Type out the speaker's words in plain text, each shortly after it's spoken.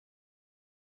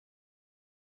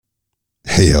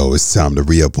Hey yo, it's time to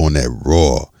re-up on that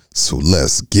raw, so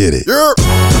let's get it.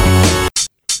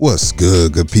 What's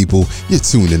good people? You're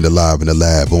tuned in to Live in the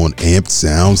Lab on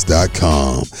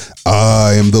ampedsounds.com.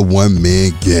 I am the One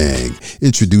Man Gang,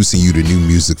 introducing you to new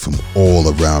music from all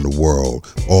around the world,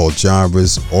 all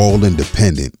genres, all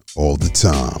independent, all the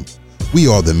time. We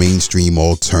are the mainstream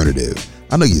alternative.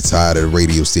 I know you're tired of the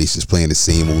radio stations playing the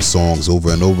same old songs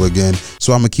over and over again,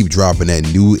 so I'm gonna keep dropping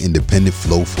that new independent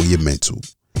flow for your mental.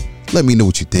 Let me know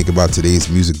what you think about today's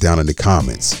music down in the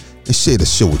comments, and share the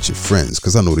show with your friends,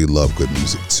 because I know they love good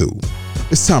music too.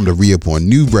 It's time to re-up on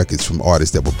new records from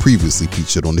artists that were previously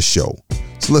featured on the show.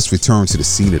 So let's return to the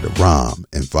scene of the rhyme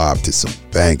and vibe to some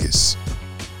bangers.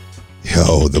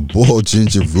 Yo, the boy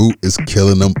Ginger Root is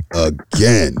killing them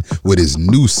again with his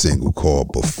new single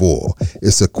called Before.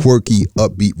 It's a quirky,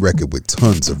 upbeat record with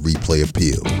tons of replay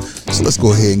appeal. So let's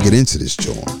go ahead and get into this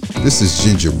joint. This is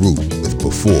Ginger Root with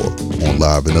Before on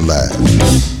Live in the Lab.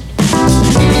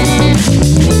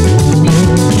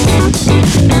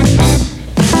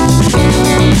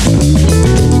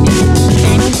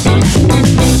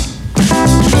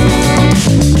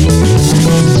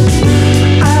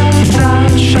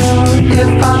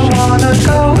 If I wanna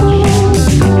go,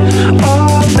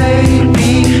 or maybe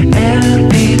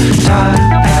any time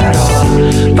at all.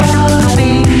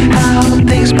 Funny how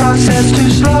things process too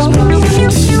slow.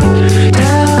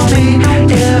 Tell me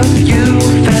if you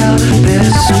felt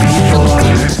this before.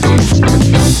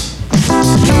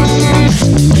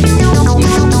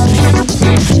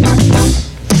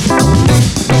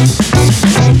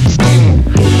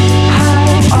 How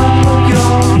all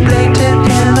your blatant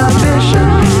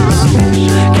inhibitions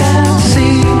can't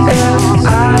see if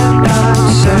I'm not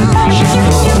searching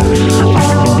for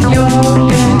all your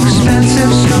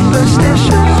expensive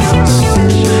superstitions.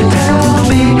 Tell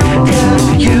me if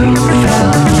you felt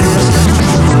this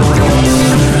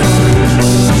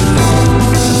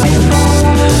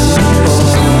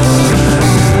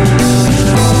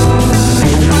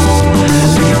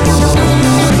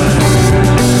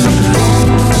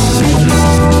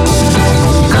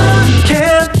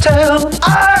I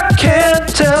can't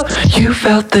tell, you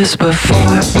felt this before.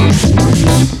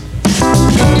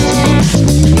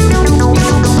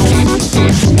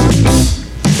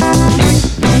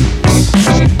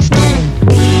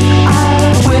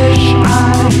 I wish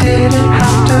I didn't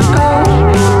have to go.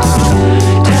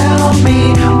 Tell me,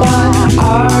 what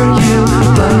are you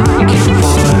looking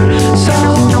for?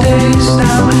 Some days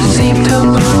now seem to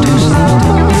move too slow.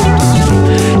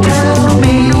 Tell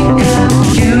me if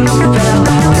you felt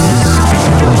this.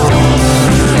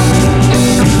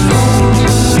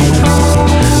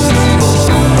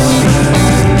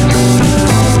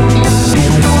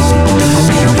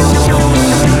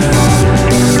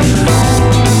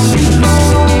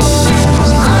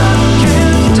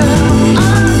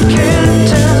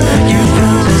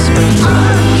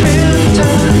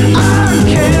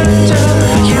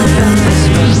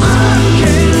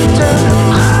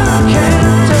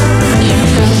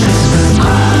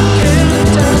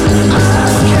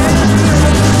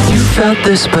 Felt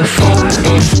this before.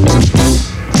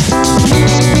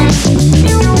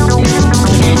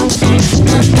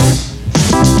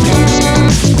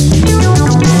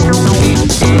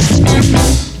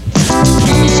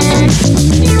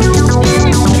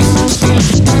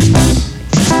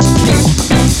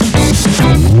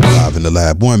 Live in the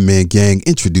Lab, One Man Gang,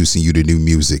 introducing you to new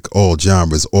music, all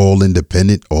genres, all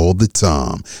independent, all the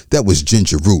time. That was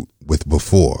Ginger Root with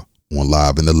Before on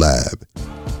Live in the Lab.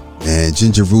 And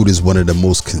Ginger Root is one of the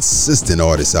most consistent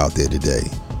artists out there today.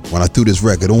 When I threw this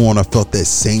record on, I felt that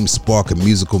same spark of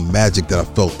musical magic that I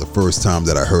felt the first time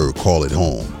that I heard Call It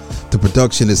Home. The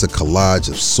production is a collage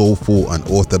of soulful,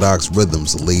 unorthodox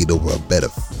rhythms laid over a bed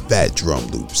of fat drum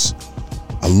loops.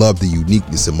 I love the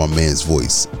uniqueness in my man's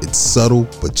voice. It's subtle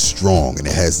but strong, and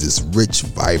it has this rich,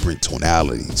 vibrant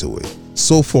tonality to it.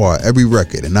 So far, every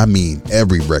record, and I mean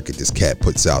every record this cat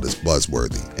puts out, is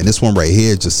buzzworthy. And this one right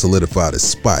here just solidified a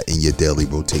spot in your daily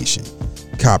rotation.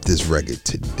 Cop this record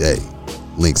today.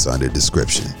 Links are in the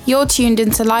description. You're tuned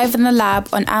into Live in the Lab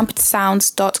on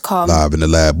ampedsounds.com. Live in the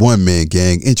Lab, One Man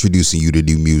Gang, introducing you to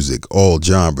new music, all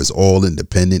genres, all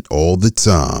independent, all the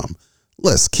time.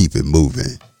 Let's keep it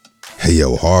moving. Hey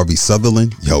yo, Harvey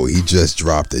Sutherland, yo, he just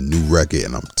dropped a new record,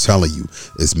 and I'm telling you,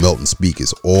 it's melting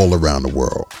speakers all around the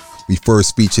world. We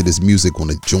first featured his music on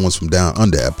the Joints from Down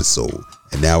Under episode,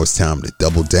 and now it's time to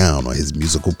double down on his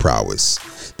musical prowess.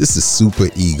 This is Super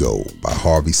Ego by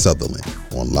Harvey Sutherland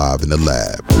on Live in the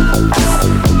Lab.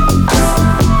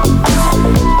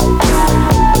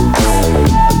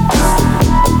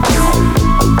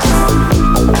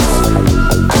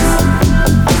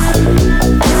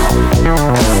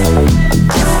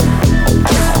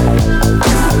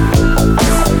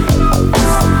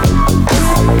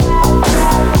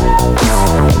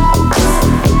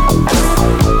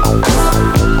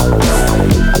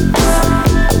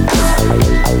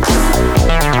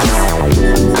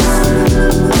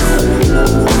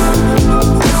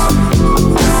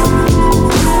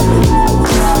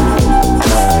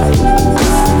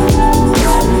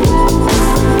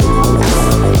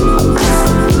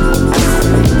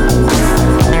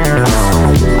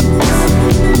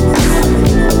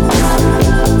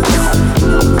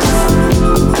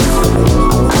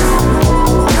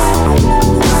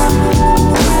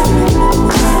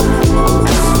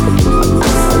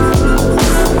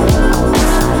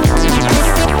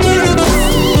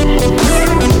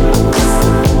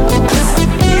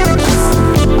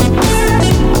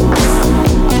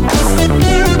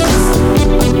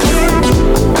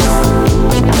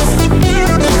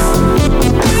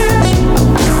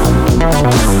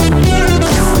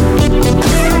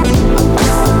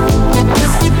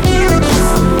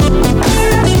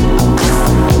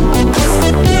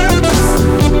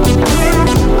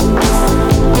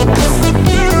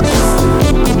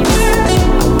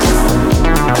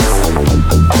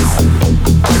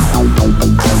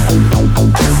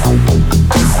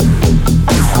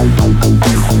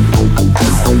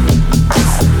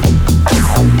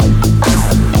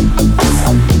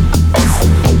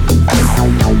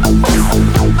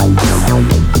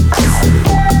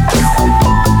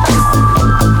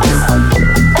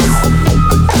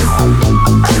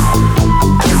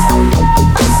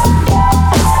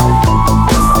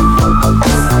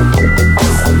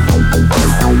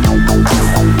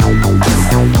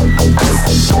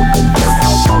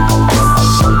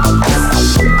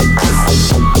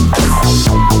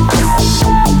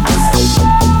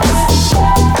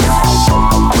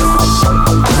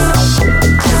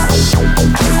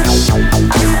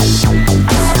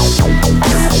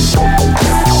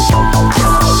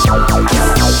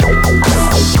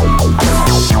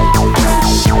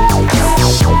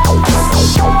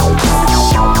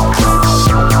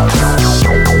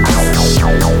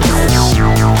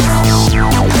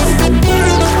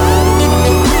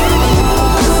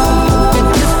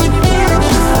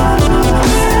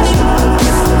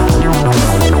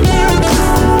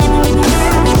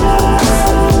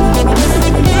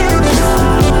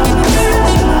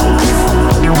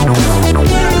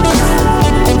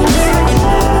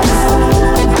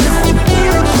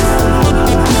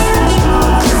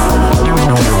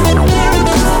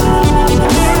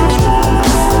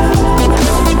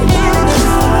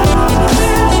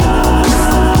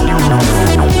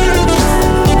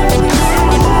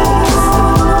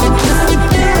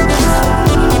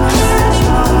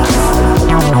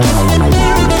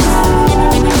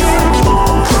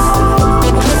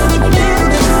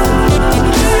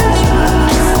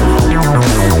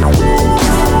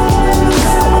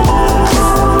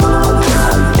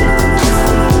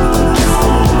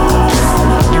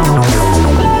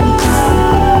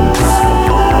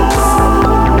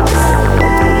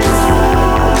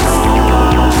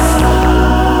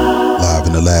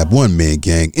 Lab, one man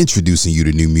gang, introducing you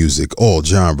to new music, all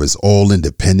genres, all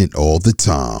independent, all the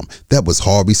time. That was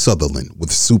Harvey Sutherland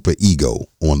with Super Ego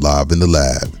on Live in the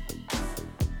Lab.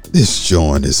 This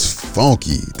joint is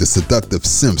funky. The seductive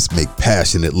synths make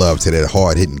passionate love to that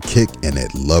hard-hitting kick and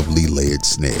that lovely layered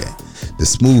snare. The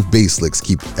smooth bass licks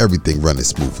keep everything running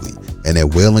smoothly. And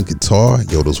that wailing guitar,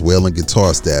 those wailing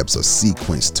guitar stabs are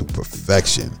sequenced to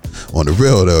perfection. On the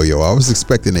real though, I was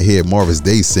expecting to hear Marvis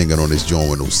Day singing on this joint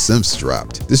when those synths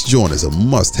dropped. This joint is a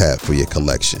must-have for your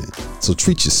collection. So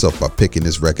treat yourself by picking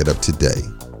this record up today.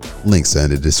 Links are in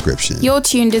the description. You're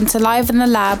tuned into Live in the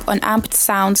Lab on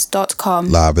ampedsounds.com.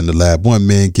 Live in the Lab, one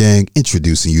man gang,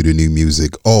 introducing you to new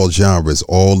music, all genres,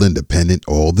 all independent,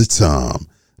 all the time.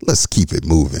 Let's keep it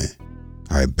moving.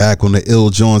 Alright, back on the Ill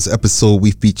Jones episode,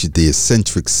 we featured the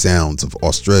eccentric sounds of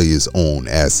Australia's own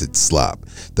Acid Slop.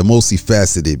 The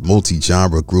multifaceted,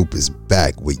 multi-genre group is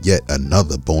back with yet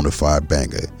another bona fide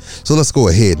banger. So let's go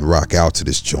ahead and rock out to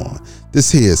this joint.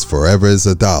 This here is Forever is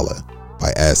a Dollar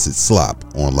by Acid Slop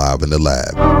on Live in the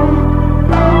Lab.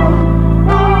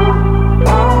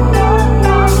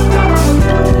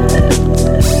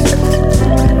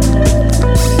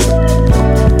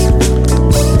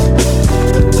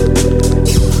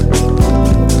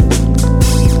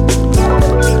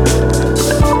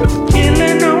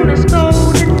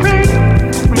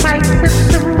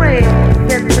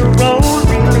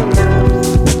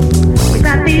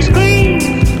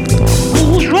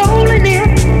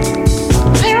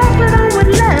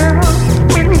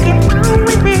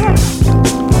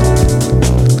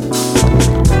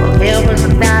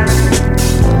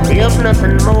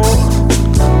 Nothing more.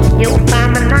 You'll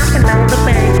find me knocking on the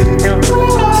bank's door.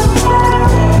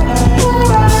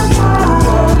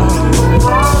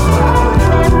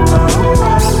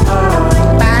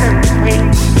 Participate,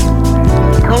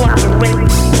 cooperate,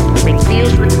 make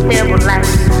deals with the devil like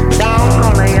Don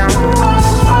Corleone.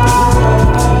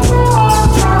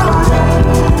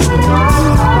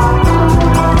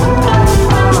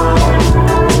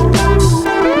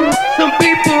 Some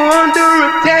people under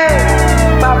attack.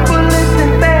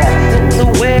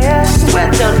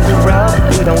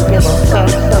 We don't give a fuck,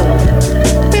 so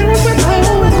filled with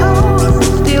holes,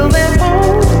 steal their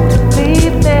bones,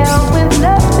 leave them with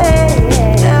nothing,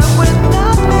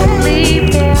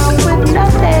 leave them with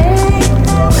nothing.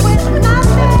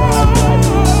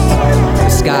 The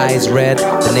sky is red,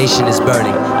 the nation is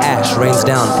burning, ash rains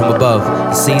down from above,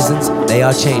 the seasons, they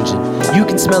are changing. You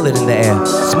can smell it in the air.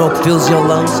 Smoke fills your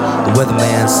lungs. The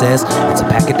weatherman says it's a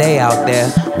pack a day out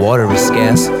there. Water is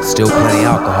scarce, still plenty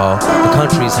alcohol. The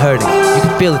country's hurting. You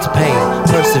can feel its pain.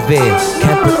 Persevere,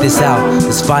 can't put this out.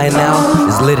 This fire now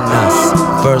is lit in us.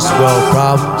 First world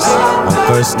problems on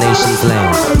First Nations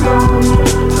land.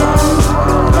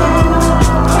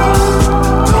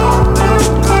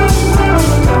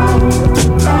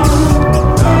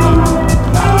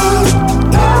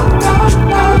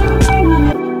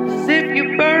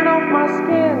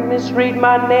 Read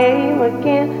my name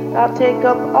again, I'll take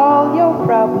up all your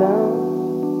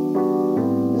problems.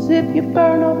 If you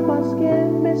burn off my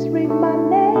skin, misread my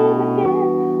name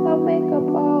again, I'll make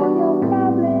up all your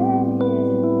problems.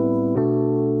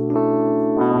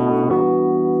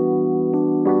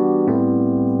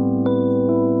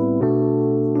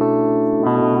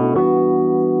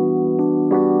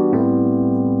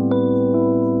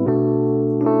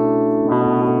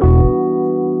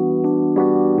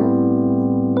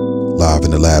 Live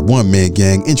in the Lab, one man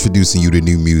gang, introducing you to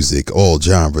new music, all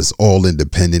genres, all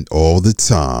independent, all the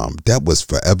time. That was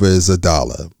Forever is a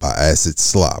Dollar by Acid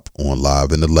Slop on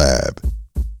Live in the Lab.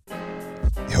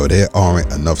 There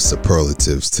aren't enough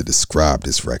superlatives to describe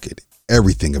this record.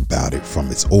 Everything about it,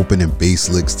 from its opening bass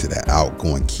licks to the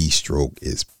outgoing keystroke,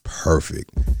 is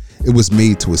perfect. It was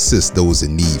made to assist those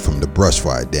in need from the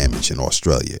brushfire damage in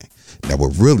Australia. Now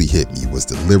what really hit me was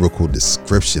the lyrical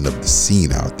description of the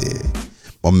scene out there.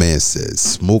 My man says,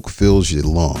 smoke fills your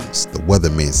lungs. The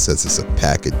weatherman says it's a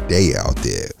pack a day out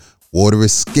there. Water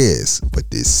is scarce, but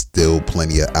there's still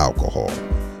plenty of alcohol.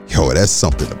 That's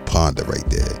something to ponder right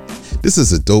there. This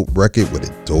is a dope record with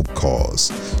a dope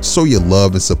cause. Show your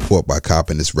love and support by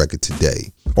copping this record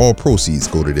today. All proceeds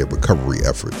go to their recovery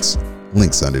efforts.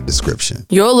 Links under the description.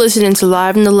 You're listening to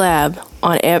Live in the Lab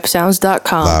on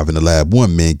ampsounds.com. Live in the Lab,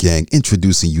 one man gang,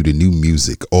 introducing you to new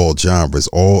music, all genres,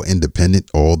 all independent,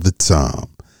 all the time.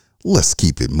 Let's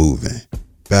keep it moving.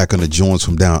 Back on the Joints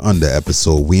from Down Under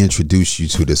episode, we introduced you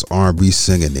to this R&B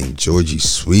singer named Georgie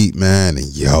Sweet, man. And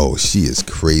she is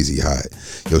crazy hot.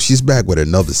 She's back with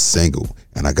another single,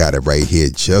 and I got it right here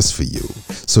just for you.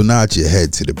 So nod your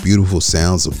head to the beautiful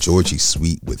sounds of Georgie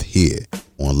Sweet with Here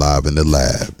on Live in the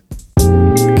Lab.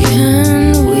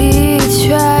 Can we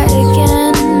try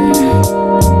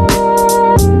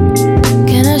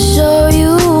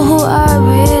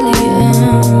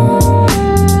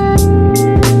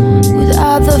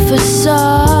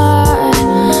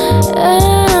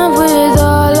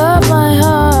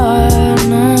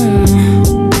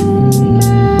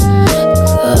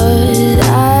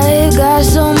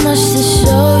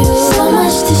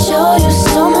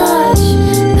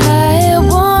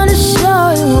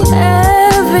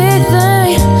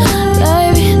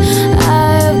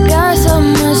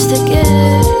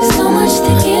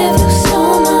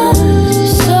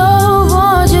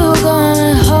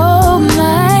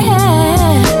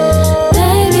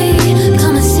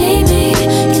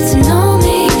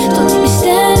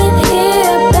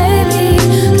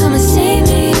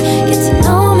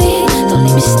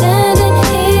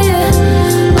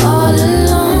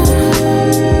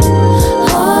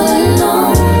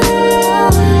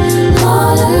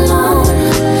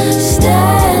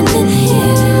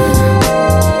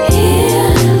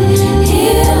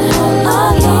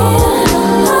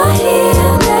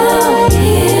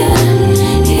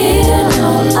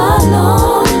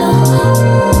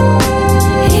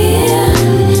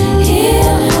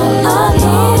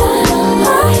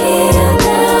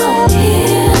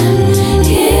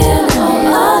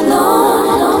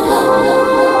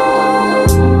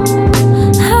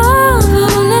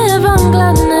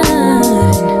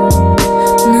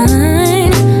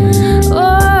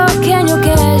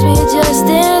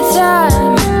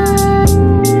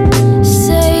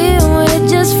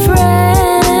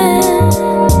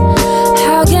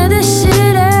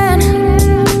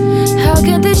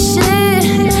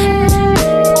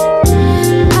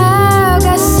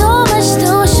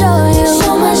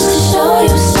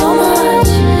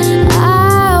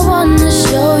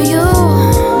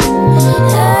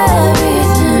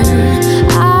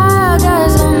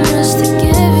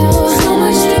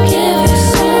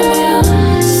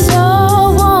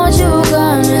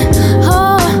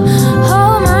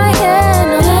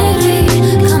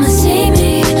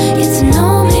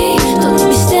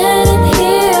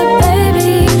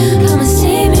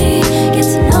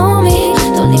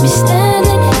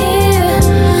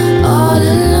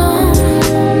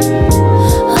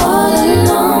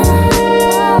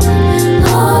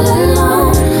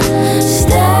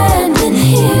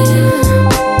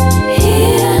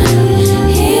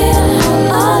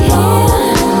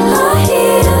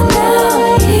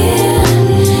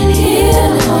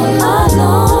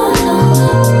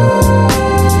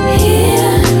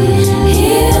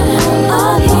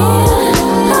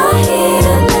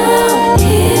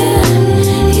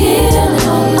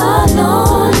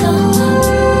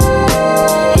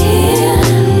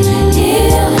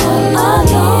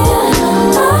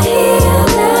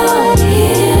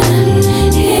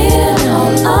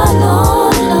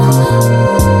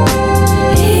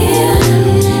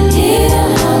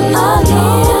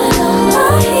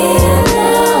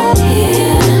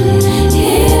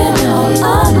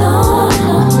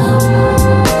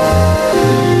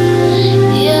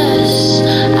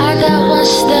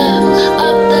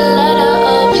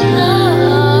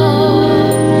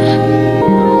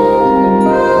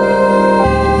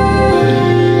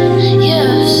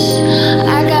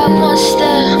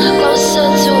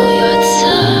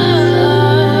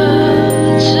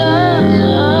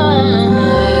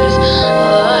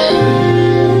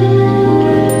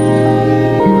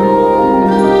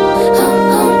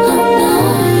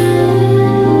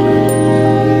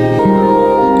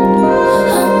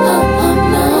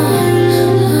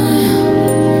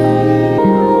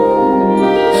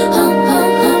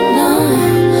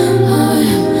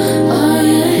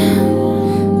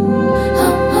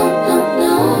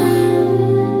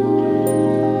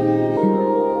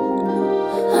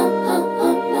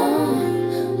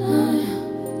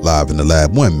the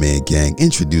Lab One Man Gang,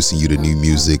 introducing you to new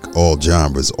music, all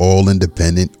genres, all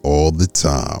independent, all the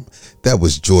time. That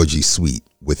was Georgie Sweet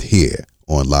with Here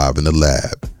on Live in the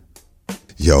Lab.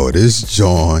 Yo, this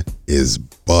joint is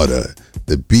butter.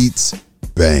 The beats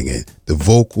banging, the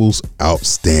vocals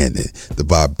outstanding, the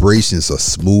vibrations are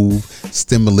smooth,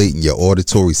 stimulating your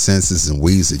auditory senses in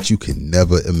ways that you can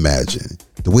never imagine.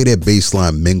 The way that bass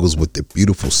line mingles with the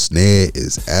beautiful snare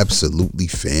is absolutely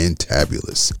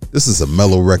fantabulous. This is a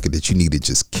mellow record that you need to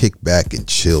just kick back and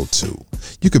chill to.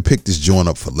 You can pick this joint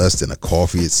up for less than a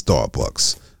coffee at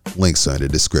Starbucks. Links are in the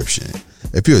description.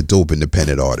 If you're a dope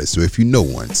independent artist, or if you know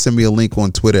one, send me a link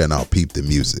on Twitter and I'll peep the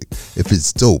music. If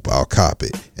it's dope, I'll cop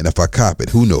it. And if I cop it,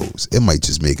 who knows? It might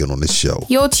just make it on the show.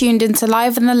 You're tuned into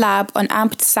Live in the Lab on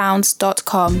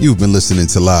ampedsounds.com. You've been listening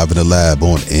to Live in the Lab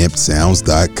on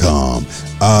ampedsounds.com.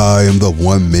 I am the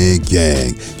One Man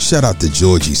Gang. Shout out to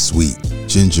Georgie Sweet,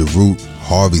 Ginger Root,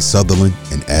 Harvey Sutherland,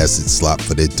 and Acid Slop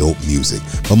for their dope music.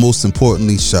 But most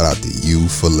importantly, shout out to you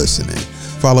for listening.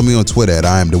 Follow me on Twitter at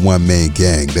I am the One Man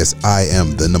Gang. That's I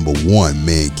am the #1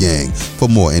 Man Gang for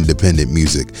more independent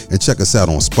music. And check us out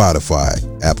on Spotify,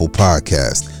 Apple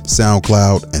Podcasts,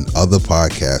 SoundCloud, and other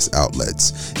podcast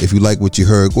outlets. If you like what you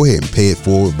heard, go ahead and pay it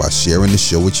forward by sharing the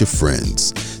show with your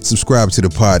friends. Subscribe to the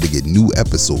pod to get new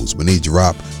episodes when they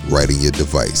drop right in your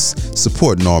device.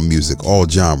 Supporting all music, all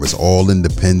genres, all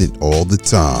independent, all the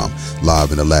time.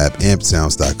 Live in the Lab,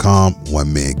 ampedsounds.com.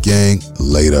 One Man Gang.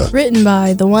 Later. Written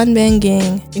by The One Man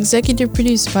Gang. Executive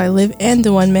produced by Liv and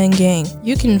The One Man Gang.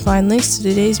 You can find links to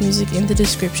today's music in the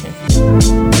description.